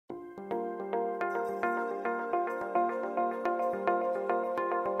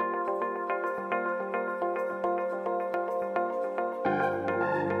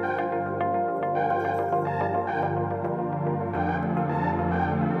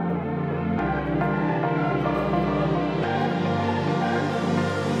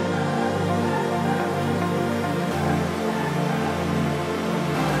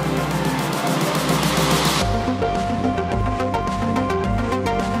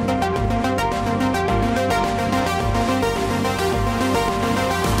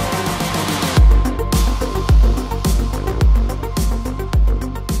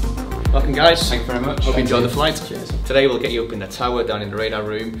guys. Thank you very much. Hope you enjoyed the flight. Cheers. Today we'll get you up in the tower down in the radar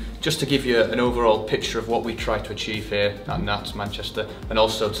room, just to give you an overall picture of what we try to achieve here at NATS Manchester, and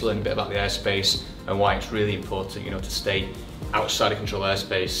also to learn a bit about the airspace and why it's really important, you know, to stay outside of control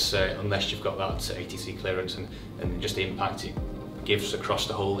airspace unless you've got that ATC clearance and just the impact it gives across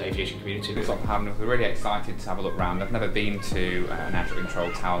the whole aviation community. We're really excited to have a look round. I've never been to an air traffic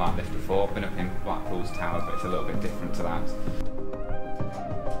control tower like this before. I've been up in Blackpool's tower, but it's a little bit different to that.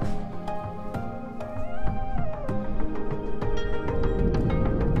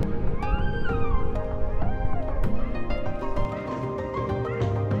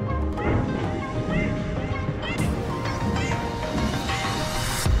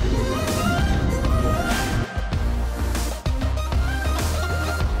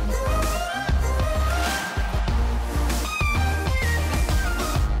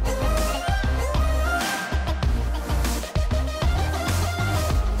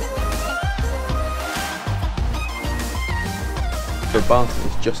 So Barton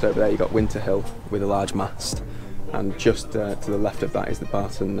is just over there. You've got Winter Hill with a large mast, and just to the left of that is the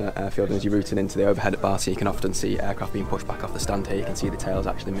Barton airfield. And as you're routing into the overhead at Barton, you can often see aircraft being pushed back off the stand here. You can see the tails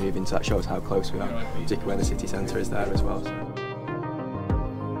actually moving, so that shows how close we are, particularly where the city centre is there as well.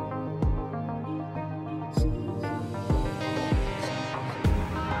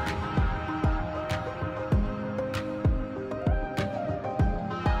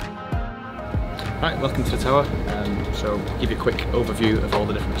 Right, welcome to the tower. So give you a quick overview of all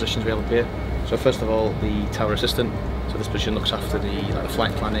the different positions we have up here. So first of all, the tower assistant. So this position looks after the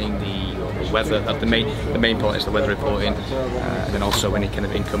flight planning, the weather. The main part is the weather reporting, and then also any kind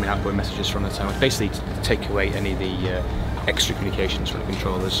of incoming, outgoing messages from the tower. Basically, to take away any of the extra communications from the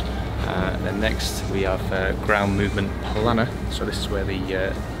controllers. Then next we have ground movement planner. So this is where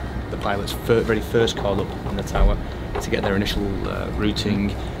the pilots very first call up on the tower to get their initial routing,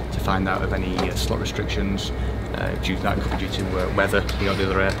 to find out of any slot restrictions due to weather, you know, the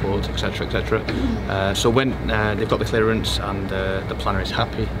other airports, etc., etc. So when they've got the clearance and the planner is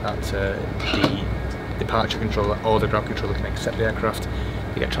happy that the departure controller or the ground controller can accept the aircraft,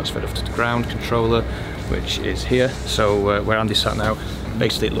 they get transferred up to the ground controller, which is here. So where Andy's sat now,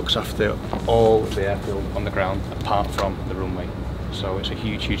 basically it looks after all of the airfield on the ground apart from the runway. So it's a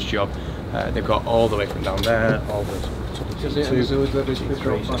huge job. They've got all the way from down there, all the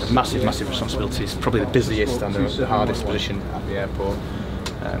G3, massive responsibilities. Probably the busiest and the hardest position at the airport,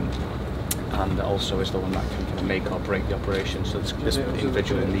 and also is the one that can kind of make or break the operation. So this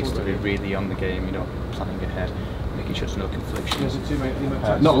individual needs to be really on the game, you know, planning ahead, making sure there's no conflictions.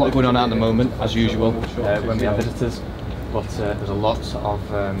 Not a lot going on at the moment, as usual, when we have visitors, but there's a lot of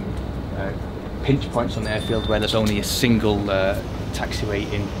pinch points on the airfield where there's only a single taxiway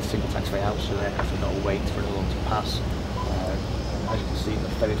in, single taxiway out, so the aircraft have got to wait for another one to pass. As you can see at the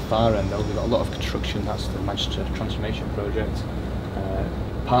very far end, though, we've got a lot of construction. That's the Manchester Transformation project.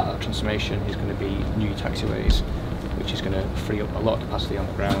 Part of that transformation is going to be new taxiways, which is going to free up a lot of capacity on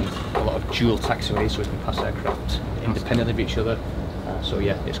the ground, a lot of dual taxiways so we can pass aircraft independently of each other. So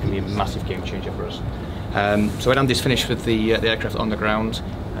yeah, it's going to be a massive game changer for us. So when Andy's finished with the aircraft on the ground,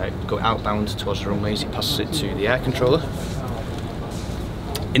 go outbound towards the runways, he passes it to the air controller.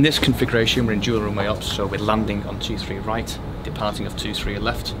 In this configuration, we're in dual runway ops, so we're landing on 23 right, departing off 23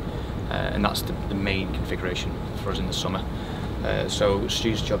 left, and that's the main configuration for us in the summer. So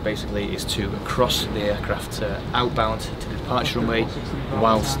Stu's job basically is to cross the aircraft outbound to the departure runway,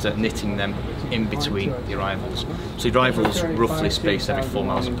 whilst knitting them in between the arrivals. So the arrivals roughly spaced every 4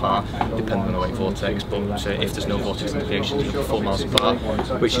 miles apart, depending on the weight vortex, but if there's no vortex indications, it'll be 4 miles apart,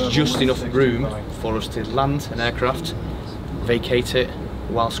 which is just enough room for us to land an aircraft, vacate it,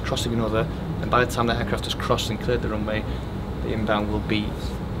 whilst crossing another, and by the time the aircraft has crossed and cleared the runway, the inbound will be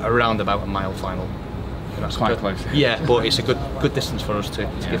around about a mile final. And that's quite close. Yeah, but it's a good distance for us to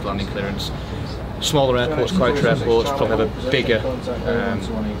give landing clearance. Smaller airports, quieter airports, probably have a bigger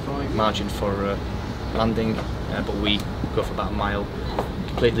margin for landing, but we go for about a mile.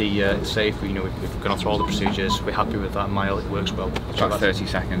 Completely safe. You know, we've gone through all the procedures. We're happy with that mile. It works well. About 30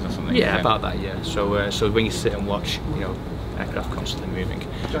 seconds or something. Yeah, about that. Yeah. So when you sit and watch, you know, aircraft constantly moving.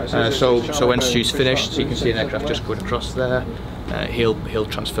 So when Stu's finished, so you can see an aircraft just going across there. He'll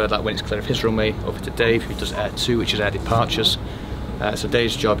transfer that when it's clear of his runway over to Dave, who does Air 2, which is air departures. So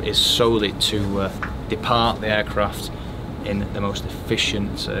Dave's job is solely to depart the aircraft in the most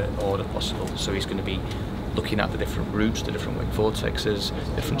efficient order possible. So he's going to be looking at the different routes, the different weight vortexes,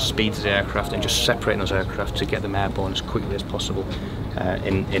 different speeds of the aircraft, and just separating those aircraft to get them airborne as quickly as possible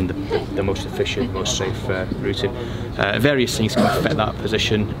in the most efficient, most safe routing. Various things can affect that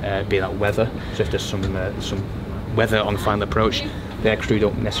position, be that weather. So if there's some weather on final approach, their crew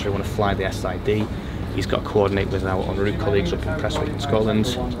don't necessarily want to fly the SID. He's got to coordinate with our en route colleagues up in Prestwick in Scotland.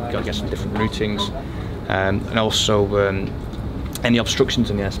 He's got to get some different routings, and also any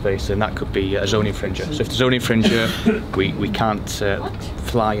obstructions in the airspace, and that could be a zone infringer. So if the zone infringer, we can't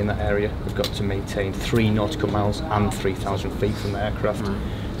fly in that area. We've got to maintain 3 nautical miles and 3,000 feet from the aircraft,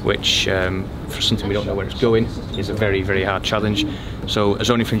 which for something we don't know where it's going is a very, very hard challenge. So a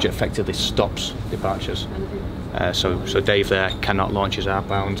zone infringer effectively stops departures. So Dave there cannot launch his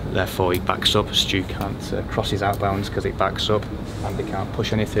outbound, therefore he backs up. Stu can't cross his outbounds because it backs up, and they can't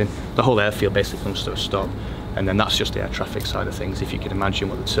push anything. The whole airfield basically comes to a stop, and then that's just the air traffic side of things. If you can imagine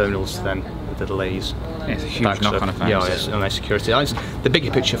what the terminals then, with the delays, it's a huge knock-on effect. Yeah, yes, on air security. The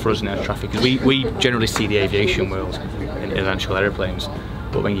bigger picture for us in air traffic is we generally see the aviation world in eventual airplanes,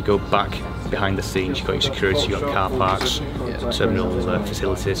 but when you go back behind the scenes, you've got your security, you've got car parks, terminal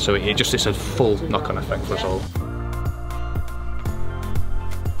facilities, so it's a full knock-on effect for us all.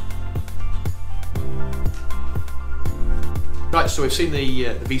 Right, so we've seen the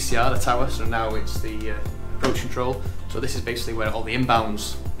VCR, the tower, so now it's the approach control. So this is basically where all the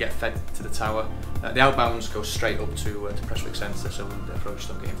inbounds get fed to the tower. The outbounds go straight up to Prestwick Centre, so the approach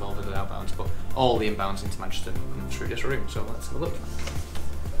don't get involved with the outbounds, but all the inbounds into Manchester come through this room, so let's have a look.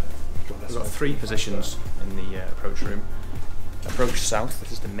 We've got 3 positions in the approach room. Approach south,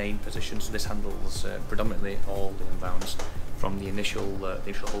 this is the main position, so this handles predominantly all the inbounds from the initial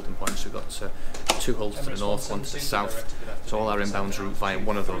holding points. We've got 2 holds to the north, 1 to the south, so all our inbounds route via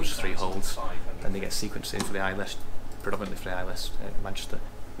one of those 3 holds, and they get sequenced in for the ILS, predominantly for the ILS in Manchester.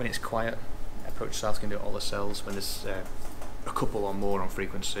 When it's quiet, approach south can do it all ourselves. When there's a couple or more on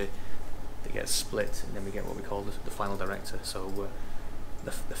frequency, they get split, and then we get what we call the final director. So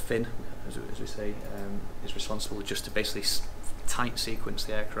the fin, as we say, is responsible just to basically tight sequence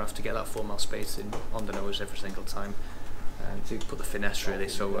the aircraft to get that 4 mile spacing on the nose every single time, and to put the finesse really.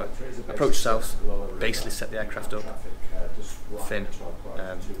 So approach south, basically set the aircraft up, fin,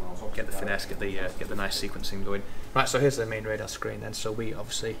 get the finesse, get the nice sequencing going. Right, so here's the main radar screen then. So we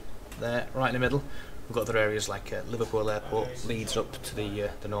obviously there, right in the middle. We've got other areas like Liverpool Airport leads up to the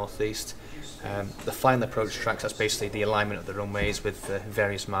northeast. The final approach tracks, that's basically the alignment of the runways with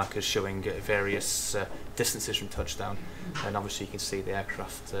various markers showing various distances from touchdown, and obviously you can see the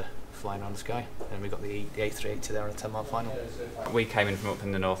aircraft flying around the sky, and we've got the A380 there on a 10 mile final. We came in from up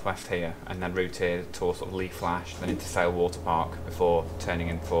in the northwest here and then routed towards sort of Lee Flash, then into Sale Water Park before turning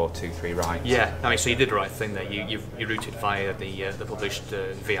in for 2-3 right. Yeah, I mean, so you did the right thing there. You routed via the published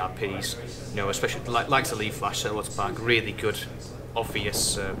VRPs, you know, especially like the Lee Flash, Sale Water Park, really good,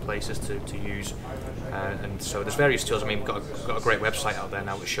 obvious places to use. And so there's various tools. I mean, we've got a great website out there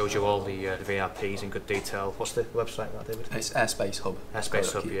now which shows you all the VRPs in good detail. What's the website, David? It's Airspace Hub.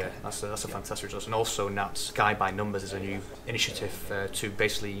 Airspace Hub, yeah. That's a fantastic resource. And also now Sky by Numbers is a new initiative to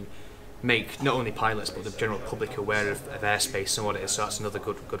basically make not only pilots but the general public aware of airspace and what it is. So that's another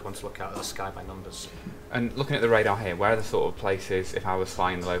good one to look at. That's Sky by Numbers. And looking at the radar here, where are the sort of places, if I was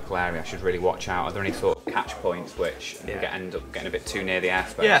flying in the local area, I should really watch out? Are there any sort of catch points which end up getting a bit too near the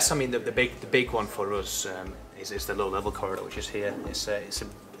airspace? Yes, I mean the big one for us is the low level corridor, which is here. It's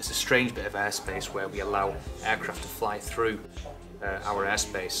a strange bit of airspace where we allow aircraft to fly through our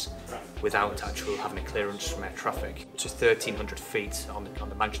airspace without actually having a clearance from air traffic. It's 1,300 feet on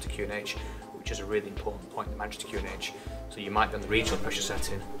the Manchester QNH, which is a really important point in the Manchester QNH. So you might be on the regional pressure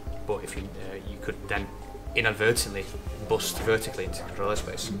setting, but if you could then inadvertently bust vertically into control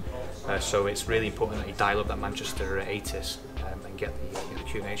airspace. So it's really important that you dial up that Manchester Oates and get the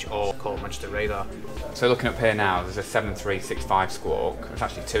QNH, or call Manchester radar. So looking up here now, there's a 7365 squawk. There's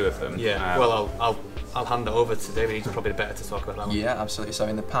actually 2 of them. Yeah. Well, I'll hand it over to David. He's probably better to talk about that one. Yeah, absolutely. So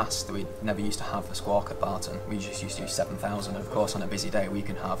in the past, we never used to have a squawk at Barton. We just used to use 7,000. Of course, on a busy day, we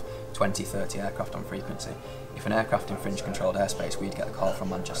can have 20, 30 aircraft on frequency. If an aircraft infringed controlled airspace, we'd get a call from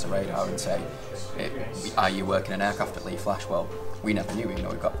Manchester Radar and say, are you working an aircraft at Lee Flash? Well, we never knew, even though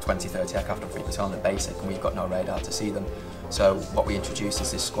we've got 20, 30 aircraft on frequency on the basic, and we've got no radar to see them. So what we introduced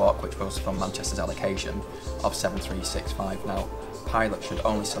is this squawk, which was from Manchester's allocation of 7365. Now, pilots should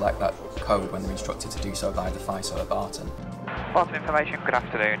only select that code when they're instructed to do so by the FISO at Barton. Barton information, good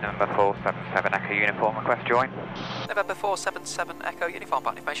afternoon, number 477 Echo Uniform, request join. November 477 Echo Uniform,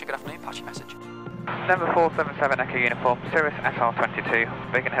 Barton information, good afternoon, patch your message. Number 477 Echo Uniform, Cirrus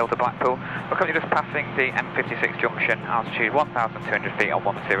SR20 Beacon Hill to Blackpool. We're currently just passing the M56 junction, altitude 1,200 feet on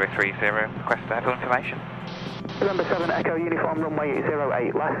 1030. Request airfield information. November 7 Echo Uniform, runway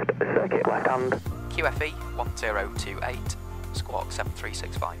 08 left, circuit left hand. QFE 1028, squawk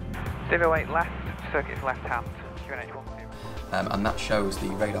 7365. 08 left, circuit left hand, QNH 10. and that shows the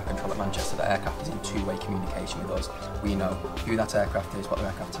radar control at Manchester that aircraft is in two-way communication with us. We know who that aircraft is, what their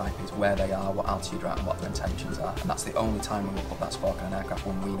aircraft type is, where they are, what altitude they're at, and what their intentions are. And that's the only time when we put that spark on an aircraft,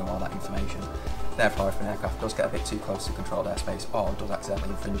 when we know all that information. Therefore, if an aircraft does get a bit too close to controlled airspace or does accidentally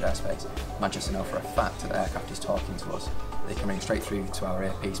infringe airspace, Manchester know for a fact that the aircraft is talking to us. They can ring straight through to our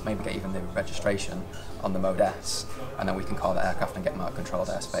earpiece, maybe get even the registration on the mode S, and then we can call the aircraft and get them out of controlled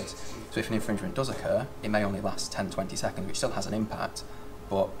airspace. So if an infringement does occur, it may only last 10-20 seconds, which still has an impact,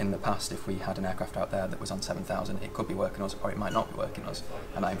 but in the past, if we had an aircraft out there that was on 7,000, it could be working us, or it might not be working us,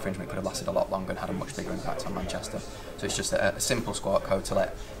 and that infringement could have lasted a lot longer and had a much bigger impact on Manchester. So it's just a simple squawk code to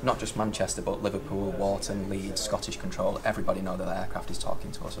let not just Manchester, but Liverpool, Wharton, Leeds, Scottish Control, everybody know that the aircraft is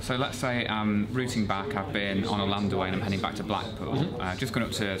talking to us. So let's say I'm routing back, I've been on a landaway and I'm heading back to Blackpool, just going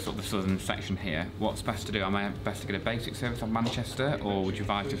up to sort of the southern section here. What's best to do? Am I best to get a basic service on Manchester, or would you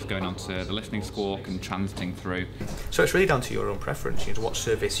advise just going on to the listening squawk and transiting through? So it's really down to your own preference, you know, what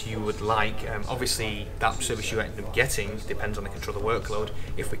service you would like. Obviously that service you end up getting depends on the control of the workload.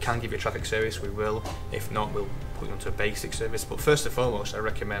 If we can give you a traffic service, we will. If not, we'll put you onto a basic service. But first and foremost, I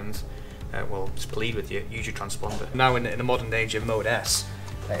recommend, well, just plead with you, use your transponder. Now in the modern age of mode S,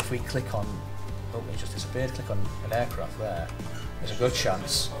 if we click on, oh, it just disappeared, click on an aircraft there, there's a good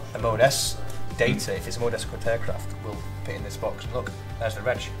chance the mode S data, if it's a mode S equipped aircraft, will fit in this box. And look, there's the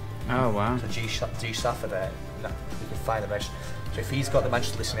reg. Oh wow. So G Stafford there, we can find the reg. So if he's got the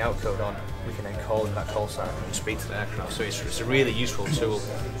Manchester listening out code on, we can then call in that call sign and speak to the aircraft. So it's a really useful tool.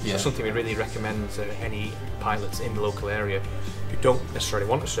 Yeah. So something we really recommend to any pilots in the local area who don't necessarily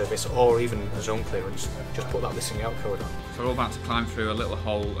want a service or even a zone clearance, just put that listening out code on. So we're all about to climb through a little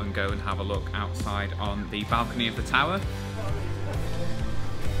hole and go and have a look outside on the balcony of the tower.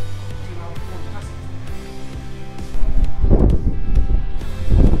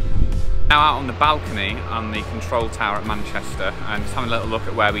 Now out on the balcony on the control tower at Manchester and just having a little look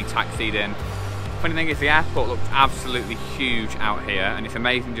at where we taxied in. Funny thing is the airport looks absolutely huge out here, and it's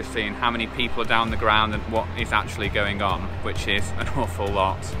amazing just seeing how many people are down the ground and what is actually going on, which is an awful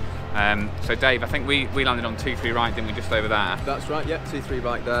lot. So Dave, I think we landed on 23 right, didn't we, just over there? That's right, yep, 23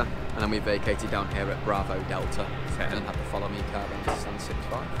 right there, and then we vacated down here at Bravo Delta, and then had the follow me car then to stand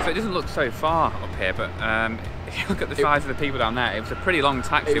 65. So it doesn't look so far up here, but if you look at the size of the people down there, it was a pretty long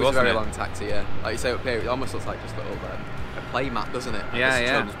taxi, wasn't it? It was a very long taxi, yeah. Like you say up here, it almost looks like just a little a play mat, doesn't it? Like yeah,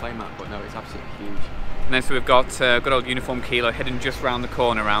 yeah. Children's play mat, but no, it's absolutely huge. And then so we've got good old uniform Kilo hidden just round the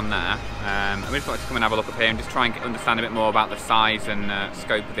corner around there. And we just wanted to come and have a look up here and just try and understand a bit more about the size and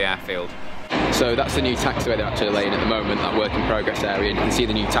scope of the airfield. So that's the new taxiway they're actually laying at the moment, that work in progress area, and you can see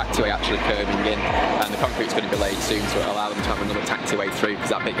the new taxiway actually curving in, and the concrete's going to be laid soon, so it'll allow them to have another taxiway through, because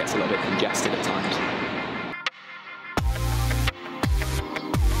that bit gets a little bit congested at times.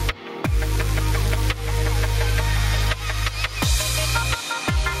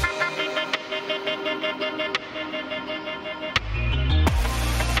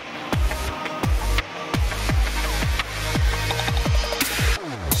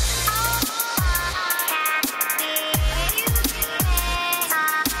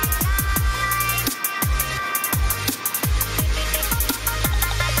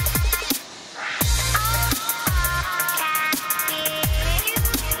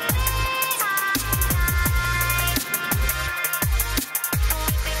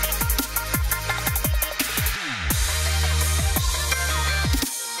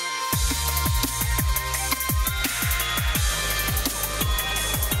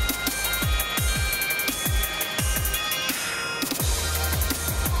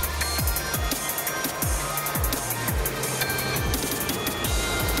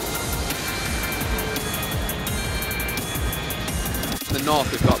 To the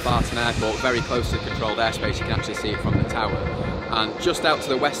north we've got Barton Airport, very close to controlled airspace, you can actually see it from the tower. And just out to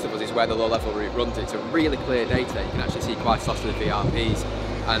the west of us is where the low level route runs. It's a really clear day today, you can actually see quite a lot of the VRPs,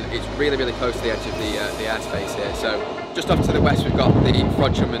 and it's really close to the edge of the airspace here. So just off to the west we've got the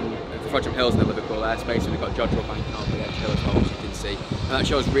Frodsham Hills and the Liverpool airspace, and we've got Jodrell Bank and Albury Edge Hill as well, as you can see. And that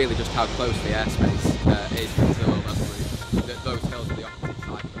shows really just how close the airspace is to the low level route. Those hills are the opposite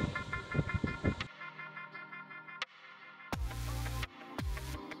side.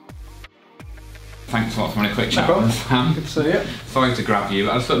 Thanks a lot for having a quick chat with us. Good to see you. Sorry to grab you,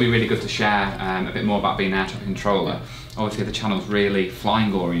 but I just thought it'd be really good to share a bit more about being an air traffic controller. Obviously the channel's really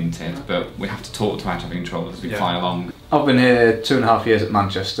flying oriented, but we have to talk to air traffic controllers as we fly along. I've been here 2.5 years at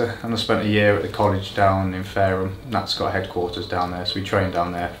Manchester, and I spent a year at the college down in Fareham. That's got headquarters down there, so we trained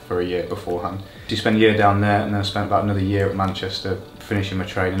down there for a year beforehand. So you spend a year down there, and then I spent about another year at Manchester finishing my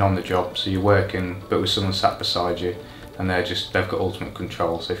training on the job. So you're working, but with someone sat beside you, and they've got ultimate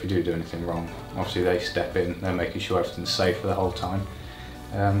control, so if you do anything wrong, obviously they step in, they're making sure everything's safe for the whole time.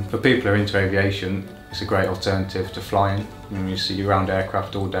 For people who are into aviation, it's a great alternative to flying. I mean, you see around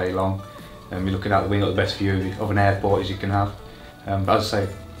aircraft all day long, and you're looking out the window, got the best view of an airport as you can have. But as I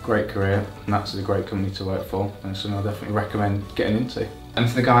say, great career, and that's a great company to work for, and something I definitely recommend getting into. And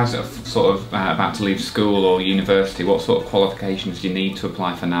for the guys that are sort of about to leave school or university, what sort of qualifications do you need to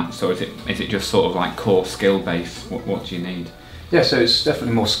apply for NATS, or is it just sort of like core skill based? What do you need? Yeah, so it's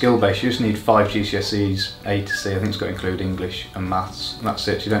definitely more skill based. You just need 5 GCSEs, A to C. I think it's got to include English and maths, and that's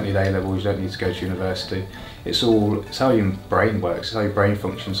it. So you don't need A levels, you don't need to go to university. It's how your brain works, it's how your brain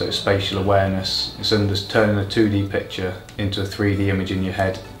functions. So it's spatial awareness, it's turning a 2D picture into a 3D image in your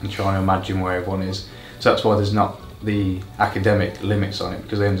head and trying to imagine where everyone is. So that's why there's not the academic limits on it,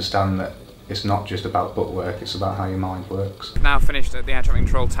 because they understand that it's not just about footwork, it's about how your mind works. Now finished at the air traffic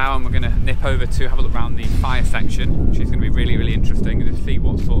control tower, and we're going to nip over to have a look around the fire section, which is going to be really, really interesting, and to see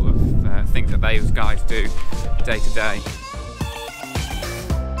what sort of things that those guys do day to day.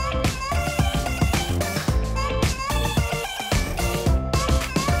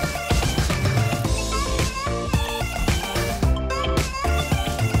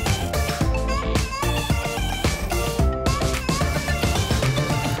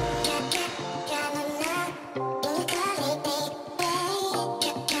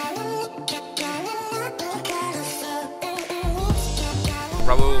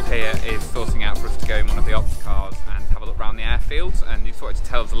 Raoul here is sorting out for us to go in one of the ops cars and have a look around the airfields, and he's wanted to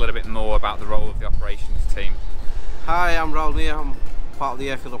tell us a little bit more about the role of the operations team. Hi, I'm Raoul here. I'm part of the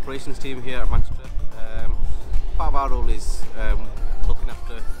airfield operations team here at Manchester. Part of our role is looking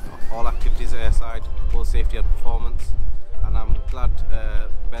after all activities at airside, both safety and performance, and I'm glad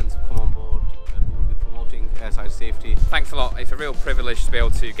Ben's come on board, who will be promoting airside safety. Thanks a lot. It's a real privilege to be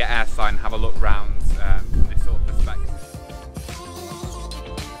able to get airside and have a look around from this sort of perspective.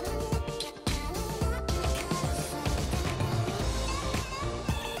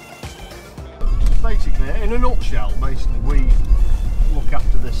 Basically, in a nutshell, we look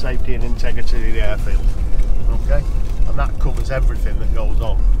after the safety and integrity of the airfield, okay? And that covers everything that goes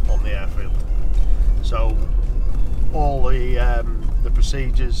on the airfield. So all the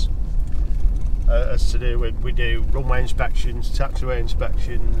procedures as to do with, we do runway inspections, taxiway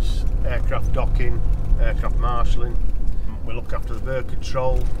inspections, aircraft docking, aircraft marshalling. We look after the bird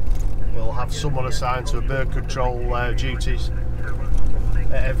control. We'll have someone assigned to a bird control duties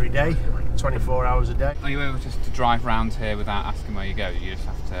every day. 24 hours a day. Are you able just to drive around here without asking where you go? You just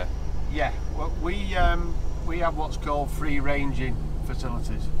have to... Yeah, well, we have what's called free ranging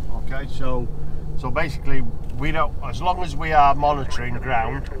facilities, okay? So basically we don't, as long as we are monitoring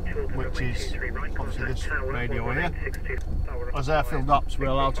ground, which is obviously this radio here, as airfield ops we're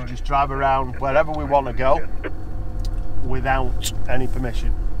allowed to just drive around wherever we want to go without any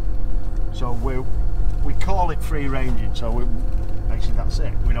permission. So we call it free ranging, so basically that's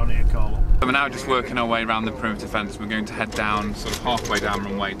it, we don't need a call up. So we're now just working our way around the perimeter fence. We're going to head down, sort of halfway down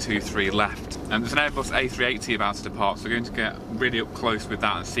runway 23 left. There's an Airbus A380 about to depart, so we're going to get really up close with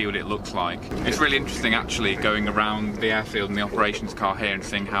that and see what it looks like. It's really interesting actually going around the airfield in the operations car here and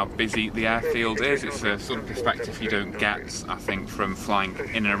seeing how busy the airfield is. It's a sort of perspective you don't get, I think, from flying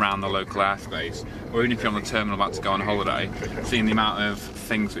in and around the local airspace, or even if you're on the terminal about to go on holiday. Seeing the amount of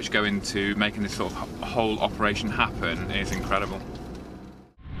things which go into making this sort of whole operation happen is incredible.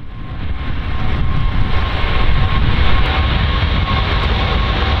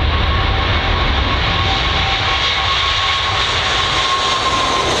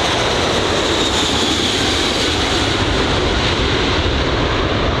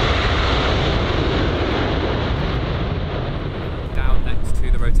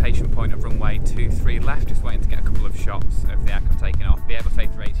 Point of runway 23 left, just waiting to get a couple of shots of the aircraft taking off. The Airbus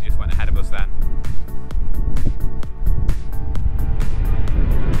A380 just went ahead of us then.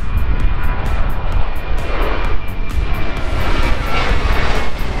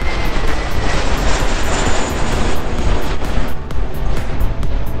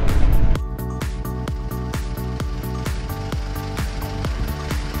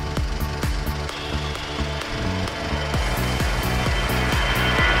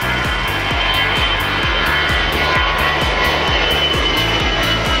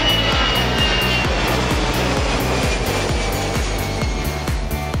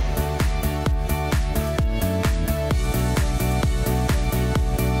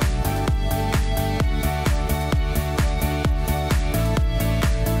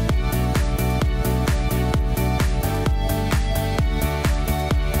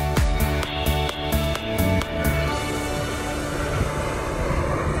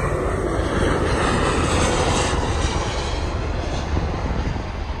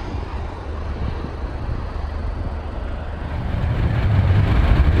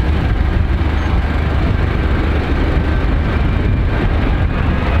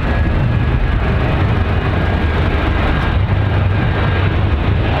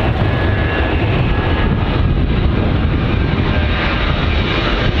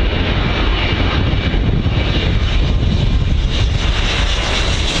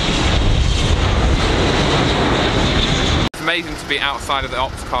 be outside of the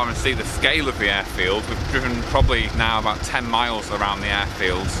ops car and see the scale of the airfield. We've driven probably now about 10 miles around the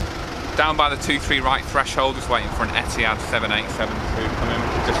airfield. Down by the 2-3 right threshold, just waiting for an Etihad 787 to come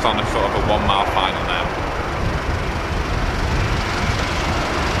in, just on a sort of a 1 mile final now.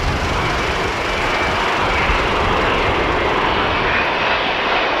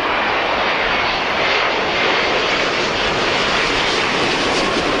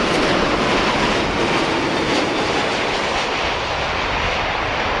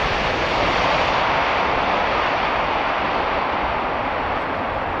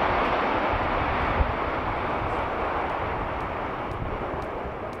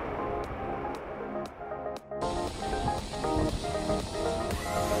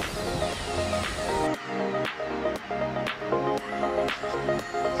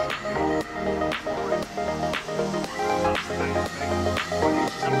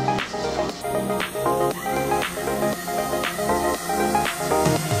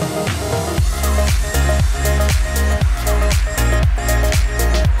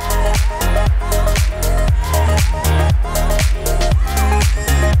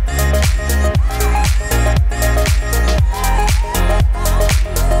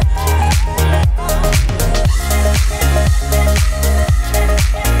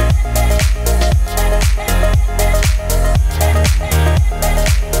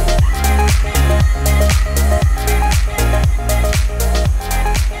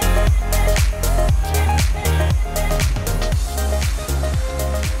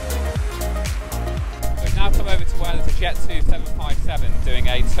 Doing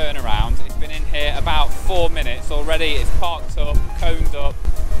a turnaround. It's been in here about 4 minutes already. It's parked up, coned up.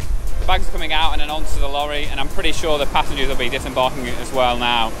 The bags are coming out and then onto the lorry, and I'm pretty sure the passengers will be disembarking it as well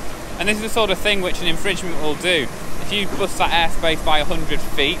now. And this is the sort of thing which an infringement will do. If you bust that airspace by 100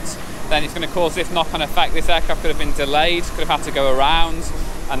 feet, then it's going to cause this knock-on effect. This aircraft could have been delayed, could have had to go around,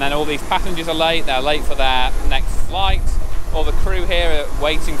 and then all these passengers are late. They're late for their next flight. All the crew here are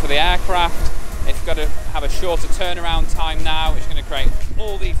waiting for the aircraft. It's got to have a shorter turnaround time now, which is going to create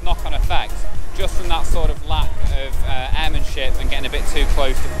all these knock-on effects just from that sort of lack of airmanship and getting a bit too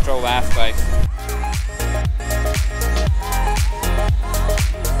close to control the airspace.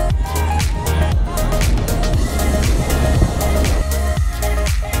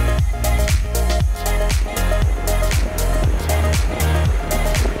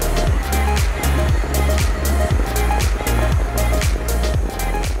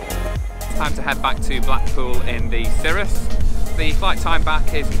 Time to head back to Blackpool in the Cirrus. The flight time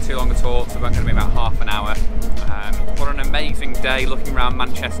back isn't too long at all, it's going to be about half an hour. What an amazing day looking around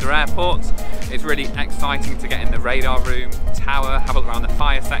Manchester Airport. It's really exciting to get in the radar room, tower, have a look around the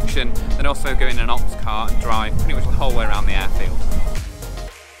fire section, then also go in an ops car and drive pretty much the whole way around the airfield.